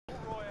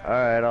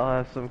Alright, I'll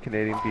have some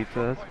Canadian pizza,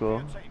 that's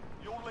cool.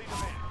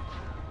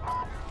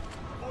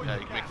 Yeah,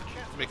 you can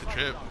make the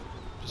trip.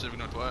 Pacific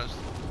Northwest.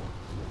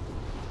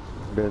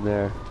 Been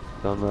there,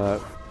 done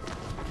that.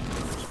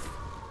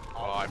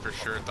 Oh, I for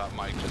sure thought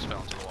Mike just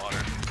fell into the water.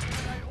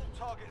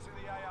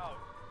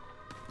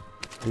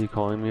 Are you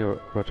calling me a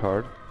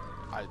retard?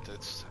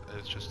 It's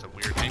just a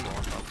weird angle.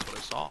 That's what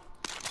I saw.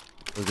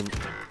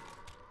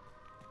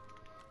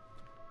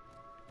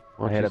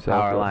 I hit a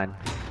power line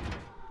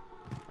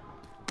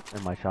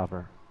in my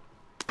chopper.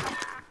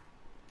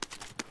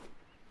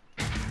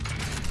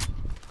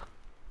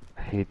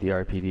 I hate the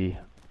RPD.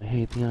 I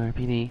hate the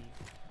RPD.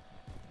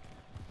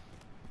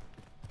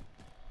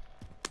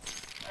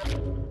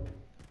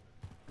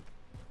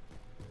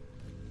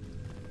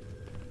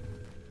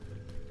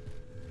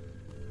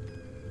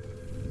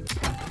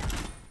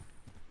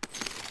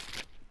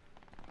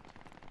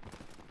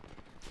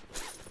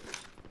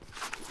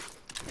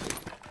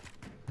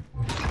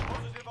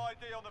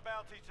 On the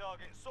bounty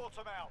target, sort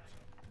them out.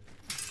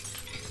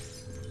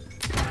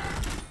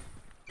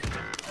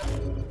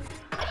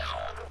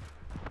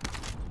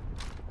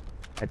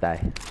 I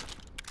die.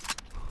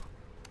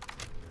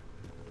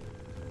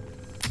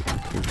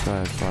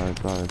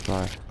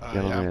 Fly.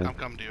 Yeah, I'm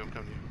coming to you,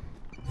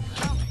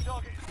 Bounty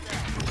target is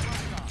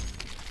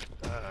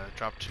down.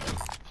 Drop 2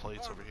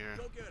 plates over here.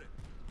 Go get it.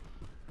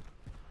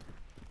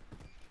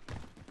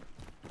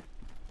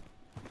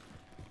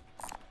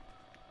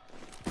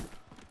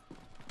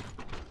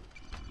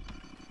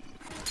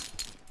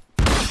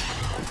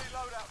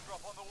 Loadout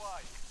drop on the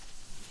way.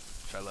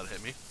 Should I let it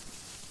hit me?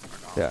 Or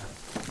not? Yeah.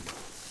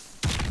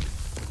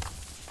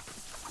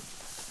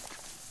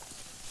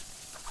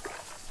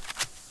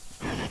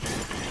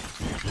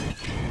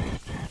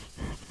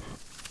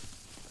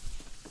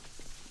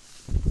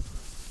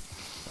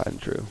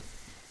 Untrue.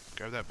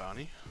 Grab that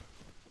bounty.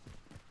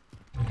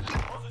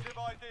 Positive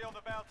ID on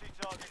the bounty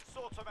target,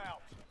 sort them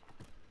out.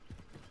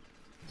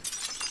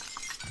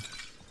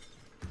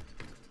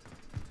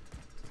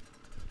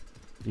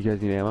 You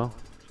guys need ammo?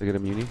 Should I get a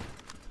muni?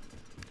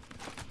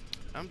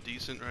 I'm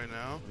decent right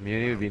now.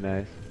 Muni would be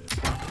nice.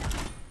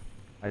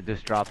 I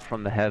just dropped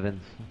from the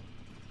heavens.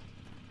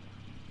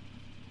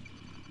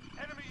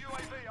 Enemy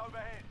UAV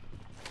overhead.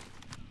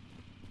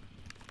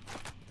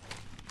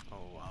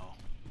 Oh wow.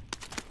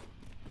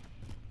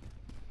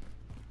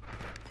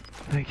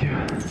 Thank you.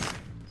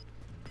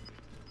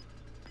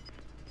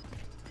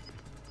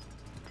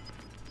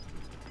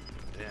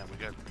 Damn, we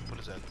got, what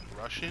is that,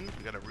 Russian?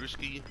 We got a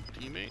Ruski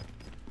teammate?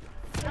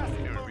 I can't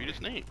even read his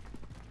name.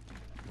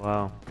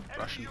 Wow.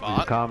 Russian He's a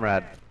bot?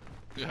 comrade.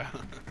 Yeah.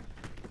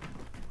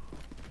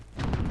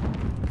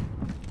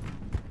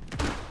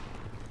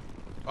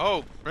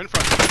 Oh, right in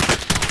front.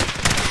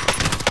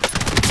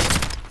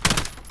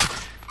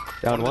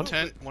 Down one? In the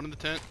tent, one in the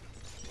tent.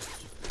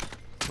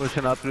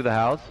 Pushing up through the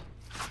house.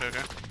 Okay.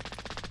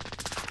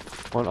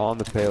 One on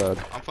the payload.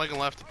 I'm flanking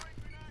left.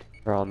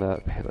 Or on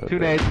that payload. 2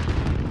 nades.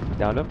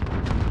 Downed him.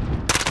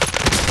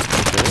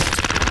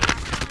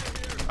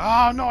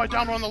 Oh no, I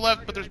downed one on the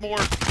left, but there's more.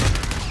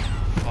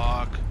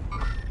 Fuck.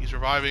 He's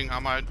reviving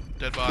on my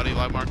dead body,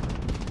 live mark.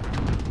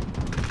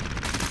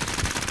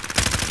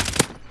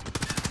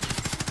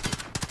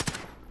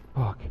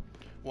 Fuck.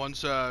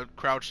 One's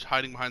crouched,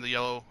 hiding behind the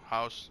yellow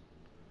house.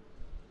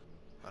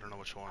 I don't know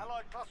which one.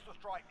 Allied cluster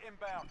strike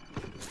inbound.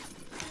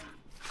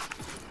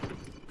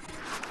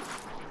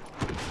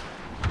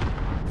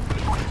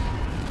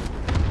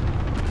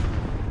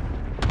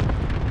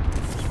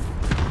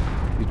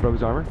 He broke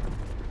his armor.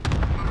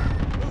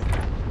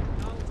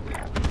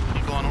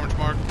 Eagle on orange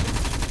mark.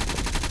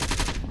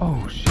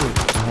 Oh shit.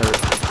 I hurt.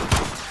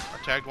 I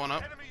tagged one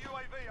up. Enemy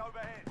UAV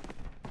overhead.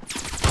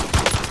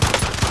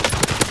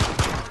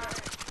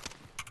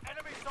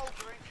 Enemy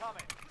soldier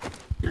incoming.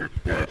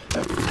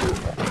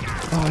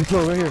 Oh, he's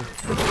low right here.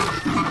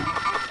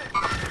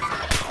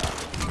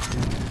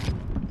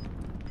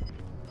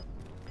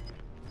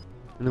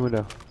 In the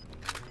window.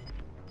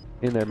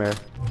 In there, Mare.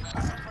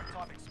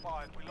 Time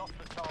expired. We lost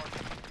the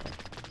target.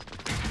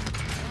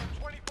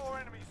 24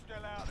 enemies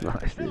still out there.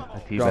 Nice, Kill dude. 'em all.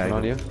 Dropping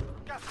on you.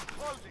 Gas is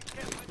closing.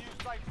 Get to the new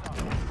safe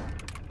zone.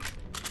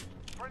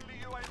 Friendly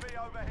UAV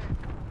overhead.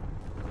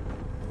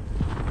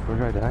 Where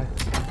did I die?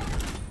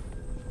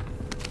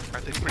 I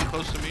think pretty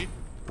close to me.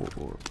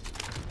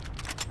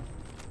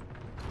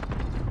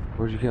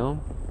 Where'd you kill him?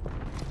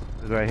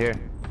 He's right here.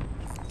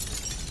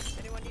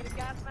 Anyone need a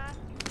gas mask?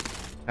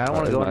 I don't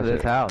want to there's go into my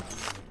this shit.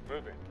 house.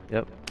 Moving.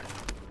 Yep.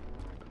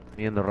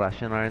 Me and the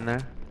Russian are in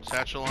there.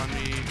 Satchel on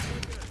me.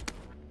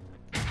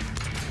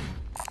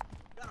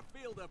 Got a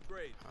field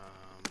upgrade.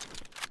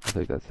 I'll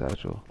take that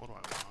satchel. What do I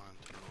want?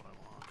 What do I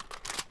want?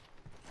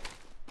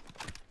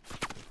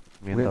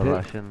 Me and Wait, the hit.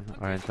 Russian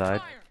are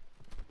inside.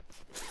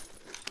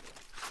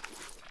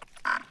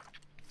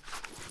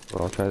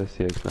 Well, I'll try the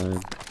CX9.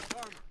 Armor.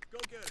 Go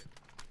get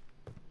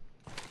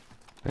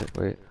it.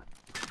 Wait.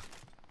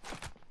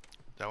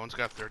 That one's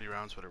got 30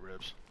 rounds, but it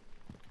rips.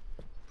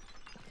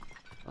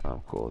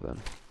 I'm cool then.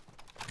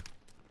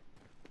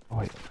 Oh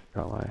wait,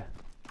 got my...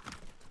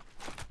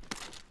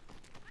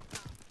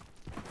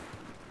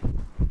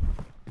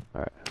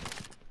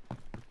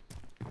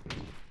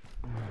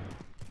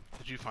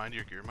 find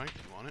your gear, Mike? Do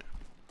you want it?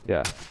 Yeah.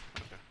 Okay.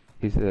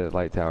 He's at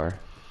light tower.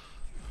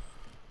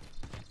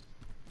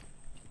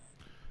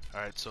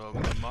 Alright, so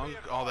among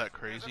all that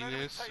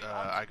craziness,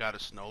 I got a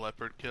Snow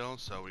Leopard kill,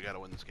 so we gotta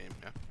win this game,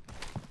 yeah?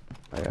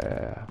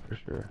 Yeah, for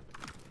sure.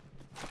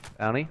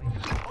 Bounty?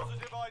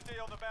 Positive ID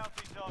on the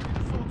bounty target.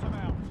 Sort them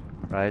out.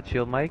 Riot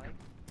shield, Mike.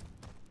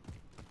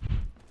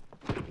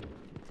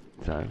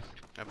 Times.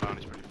 That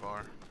bounty's pretty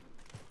far.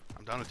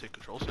 I'm down to take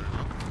control center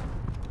now.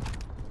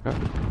 Okay.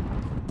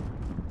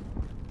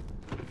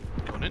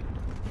 Going in.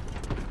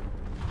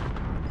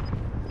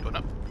 Going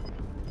up.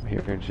 I'm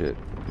hearing shit.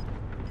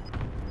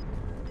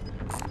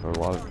 Or a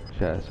lot of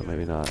chests, so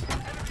maybe not.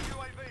 Enemy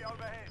UAV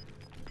overhead.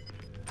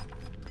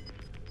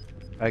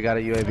 I got a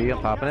UAV.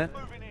 I'm popping it.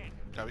 Moving in.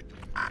 Copy.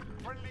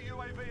 Friendly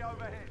UAV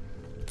overhead.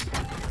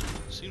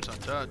 Seems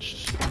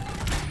untouched.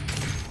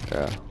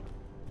 Yeah.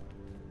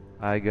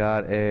 I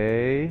got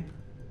a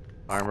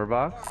armor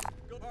box.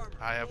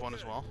 I have one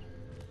as well.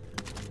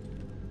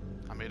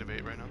 I'm 8 of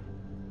 8 right now.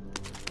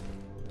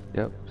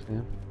 Yep, see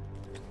him.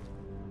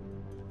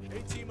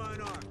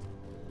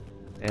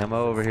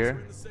 Ammo over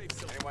here.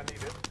 Anyone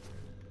need it?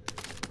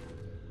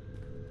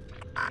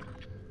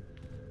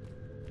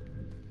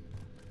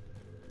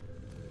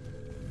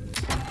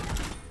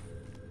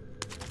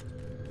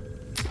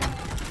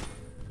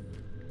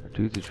 Our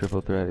dude's a triple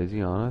threat. Is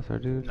he on us, our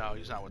dude? No,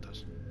 he's not with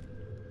us.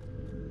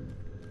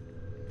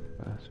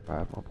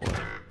 Survive, my boy.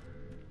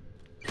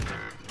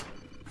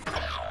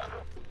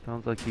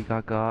 Sounds like he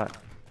got.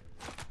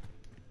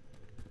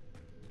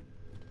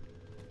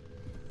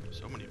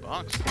 So many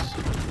boxes.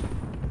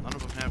 None of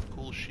them have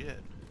cool shit.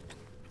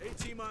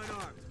 Bounty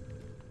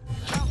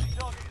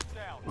target is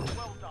down.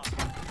 Well done.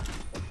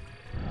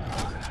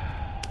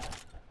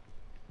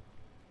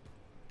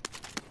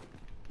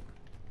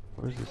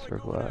 Where's the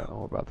circle at? Oh,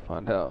 we're about to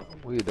find out.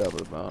 We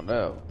double found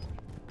out.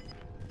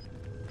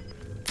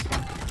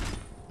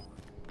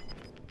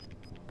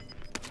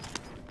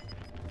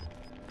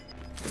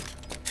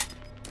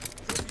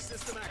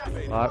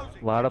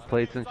 Lot of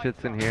plates and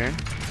shits in here.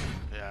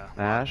 Yeah.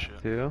 Mash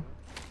shit. too.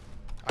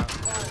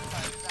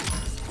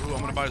 Ooh, I'm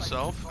gonna buy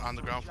self on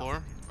the ground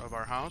floor of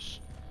our house.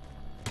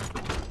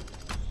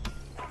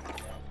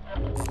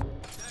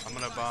 I'm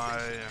gonna buy.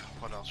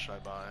 What else should I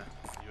buy?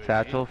 UAV?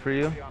 Satchel for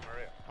you.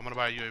 I'm gonna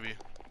buy a UAV.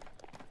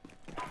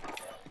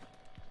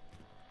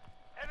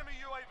 Enemy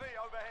UAV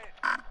overhead.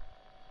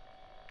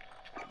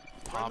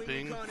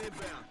 Popping. UAV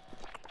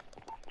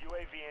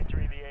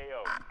entering the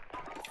AO.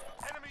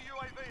 Enemy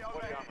UAV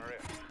overhead.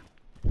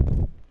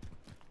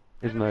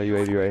 Here's another UAV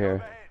right here.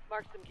 Overhead.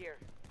 Mark some gear.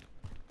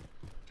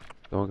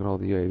 Someone can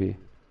hold the UAV.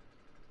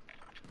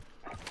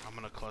 I'm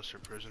gonna cluster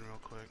prison real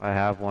quick. I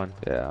have one.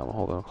 Yeah, I'm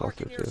holding a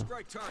cluster too. Oh,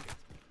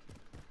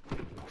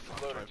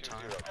 fuck, do I have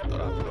time?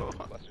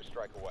 Cluster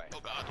strike away. Oh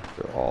god.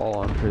 They're all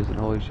on prison.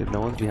 Holy shit, no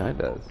one's behind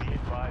us. Be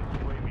advised,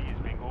 UAV is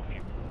bingo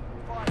fuel.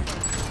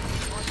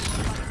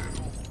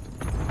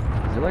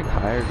 Is there like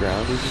higher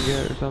ground we can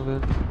get or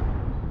something?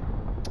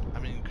 I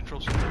mean, control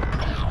center is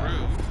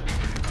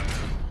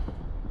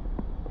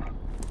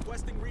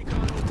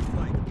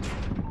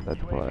That's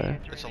play.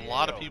 There's a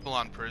lot of people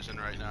on prison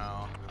right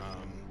now.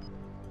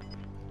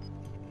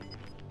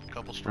 A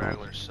couple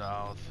stragglers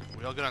south.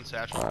 We all get on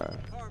satchel. Alright.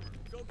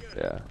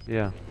 Yeah.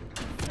 Yeah.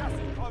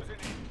 Closing in.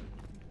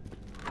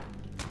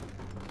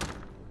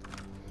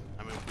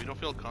 I mean, if we don't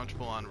feel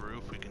comfortable on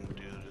roof, we can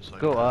do just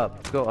like Go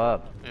up. Go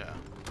up. Yeah,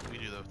 we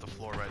do the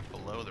floor right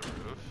below the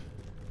roof.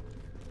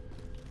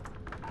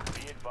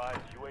 Be advised,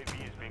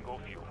 UAV is bingo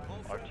fuel.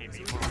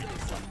 RTB for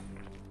resupply.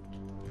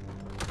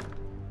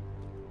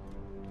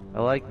 I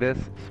like this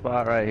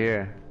spot right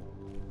here.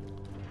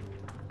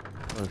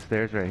 Oh, the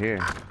stairs right here.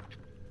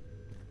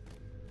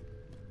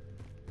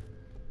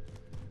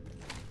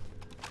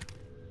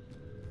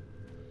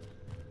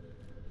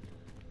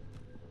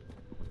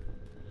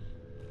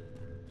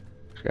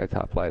 This guy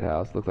top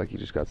lighthouse. Looks like he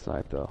just got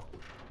sniped though.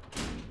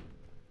 You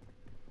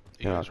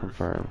Cannot guys roof.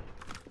 confirm.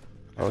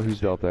 Okay, Oh, I he's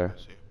see, built there. I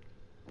see.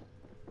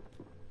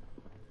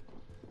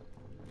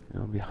 You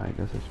know, behind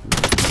us. That's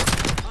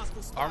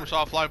Armor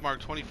soft live mark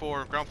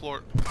 24 ground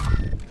floor.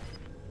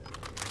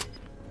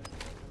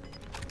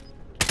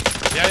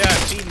 Yeah,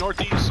 team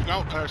northeast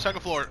ground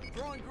second floor.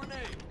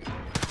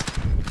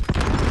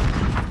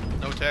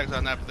 No tags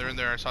on that, but they're in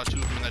there. I saw 2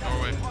 of them in that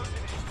doorway.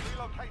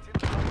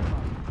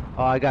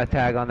 Oh, I got a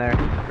tag on there.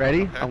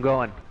 Ready? Okay. I'm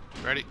going.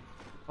 Ready?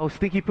 Oh,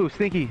 stinky poo,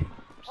 stinky.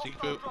 Sneaky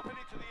poop. Dropping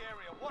into the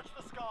area. Watch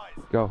the skies.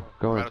 Go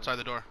Right in. outside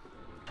the door.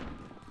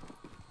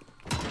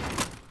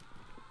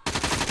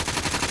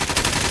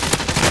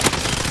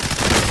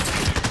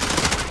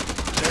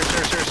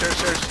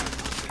 Stairs.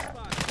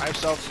 I have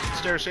self.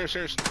 Stairs.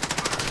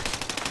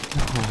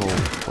 Oh,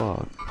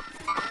 fuck.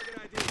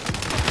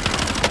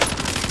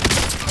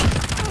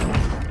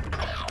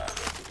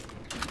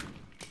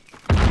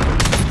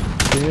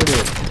 Did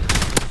it.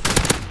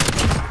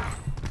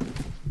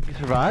 You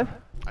survive?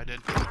 I did.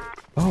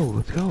 Oh,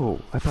 let's go.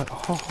 I thought,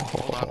 oh.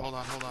 Hold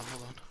on.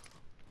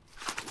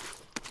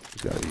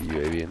 There's gotta be a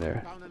UAV in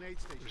there.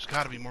 There's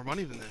gotta be more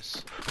money than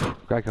this.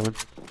 Guy coming.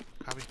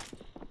 Copy.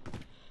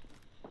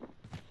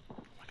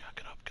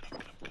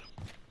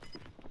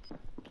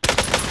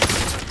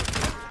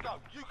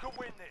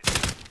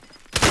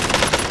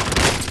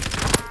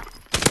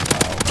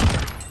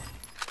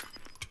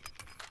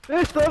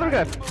 Finish the other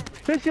guy.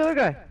 Finish the other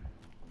guy.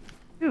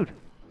 Dude.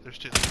 There's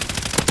two.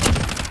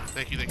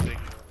 Thank you, thank you, thank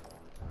you.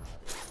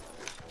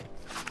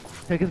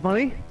 Take his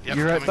money. Yep,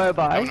 You're right. coming,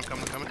 Bye-bye. I'm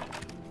coming.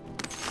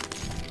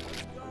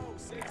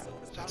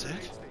 That's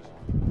it?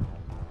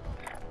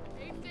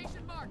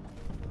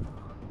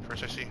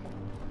 First I see.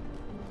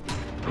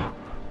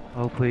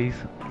 Oh, please.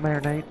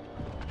 Marinate.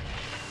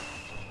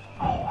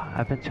 Oh,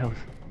 I've been chosen.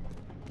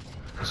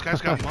 This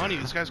guy's got money.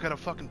 This guy's got a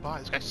fucking buy.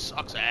 This guy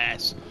sucks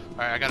ass.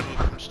 Alright, I gotta move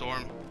from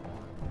Storm.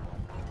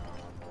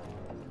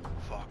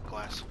 Fuck,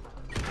 glass.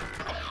 4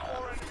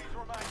 enemies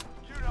remain.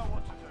 You know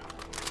what to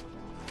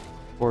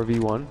do.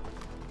 4v1.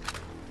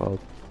 Well,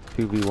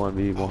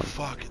 2v1v1. Oh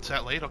fuck, it's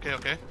that late? Okay,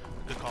 okay.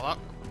 Good call out.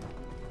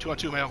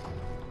 2-on-2 male.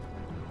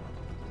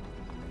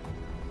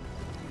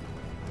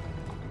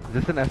 Is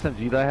this an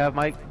SMG that I have,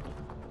 Mike?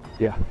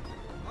 Yeah.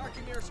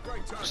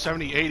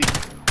 70, 80.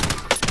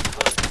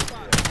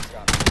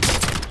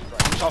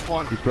 Arm's off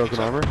one. He's broken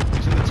armor.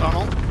 He's in the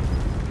tunnel.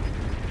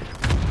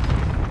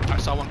 I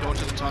saw one go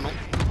into the tunnel.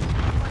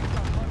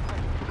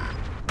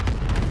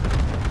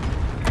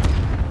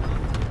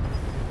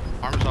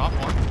 Arm's off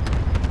one.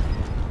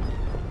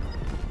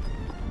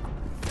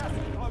 Gas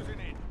is closing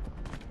in.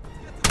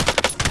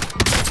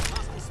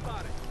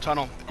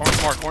 Tunnel.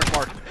 Orange mark, orange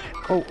mark.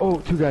 Oh,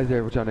 2 guys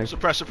there. What's on next?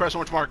 Suppress,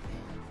 orange mark.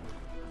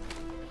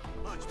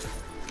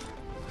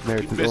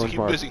 Merit Keep to busy, orange keep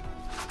mark. busy.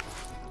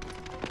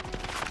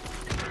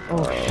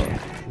 Oh, shit.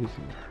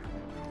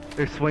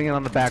 They're swinging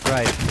on the back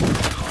right. Get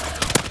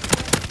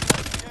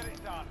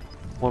it done.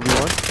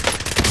 1v1.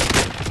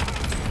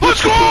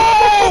 Let's go!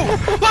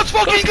 Let's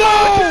fucking go!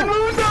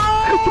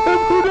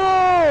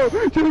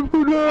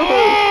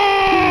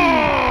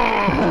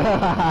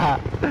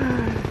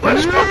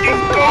 Let's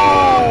fucking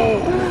go!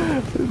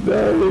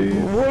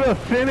 Nice. What a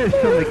finish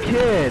from the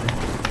kid.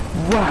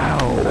 Wow.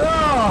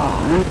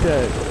 Oh. Look at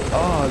that.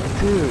 Oh,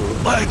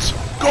 dude. Let's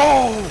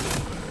go!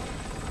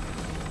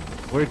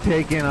 We're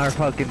taking our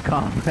fucking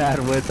comrade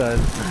with us.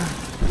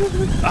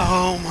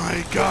 Oh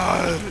my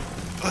god!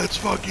 Let's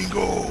fucking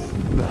go!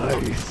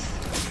 Nice.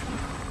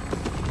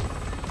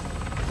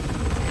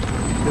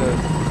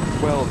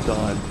 Well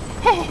done.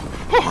 Oh,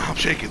 I'm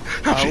shaking.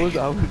 I'm shaking.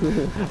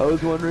 I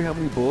was wondering how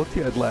many bullets he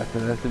had left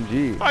in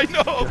SMG. I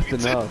know. Just me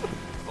too. enough.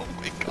 Oh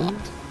my god.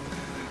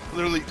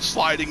 Literally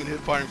sliding and hip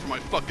firing for my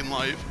fucking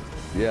life.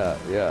 Yeah.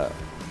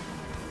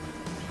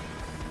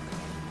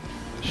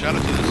 Shout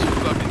out to this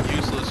fucking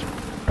useless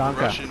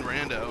Danke. Russian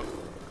rando.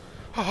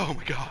 Oh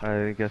my god.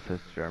 I guess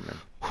it's German.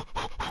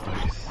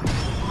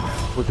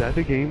 Was that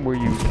the game where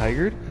you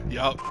tigered?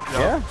 Yup.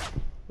 Yeah.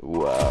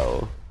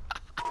 Wow.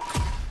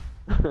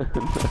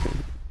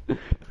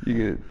 You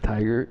get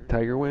a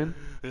tiger win?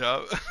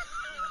 Yup.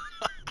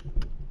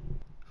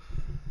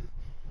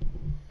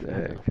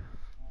 Dang.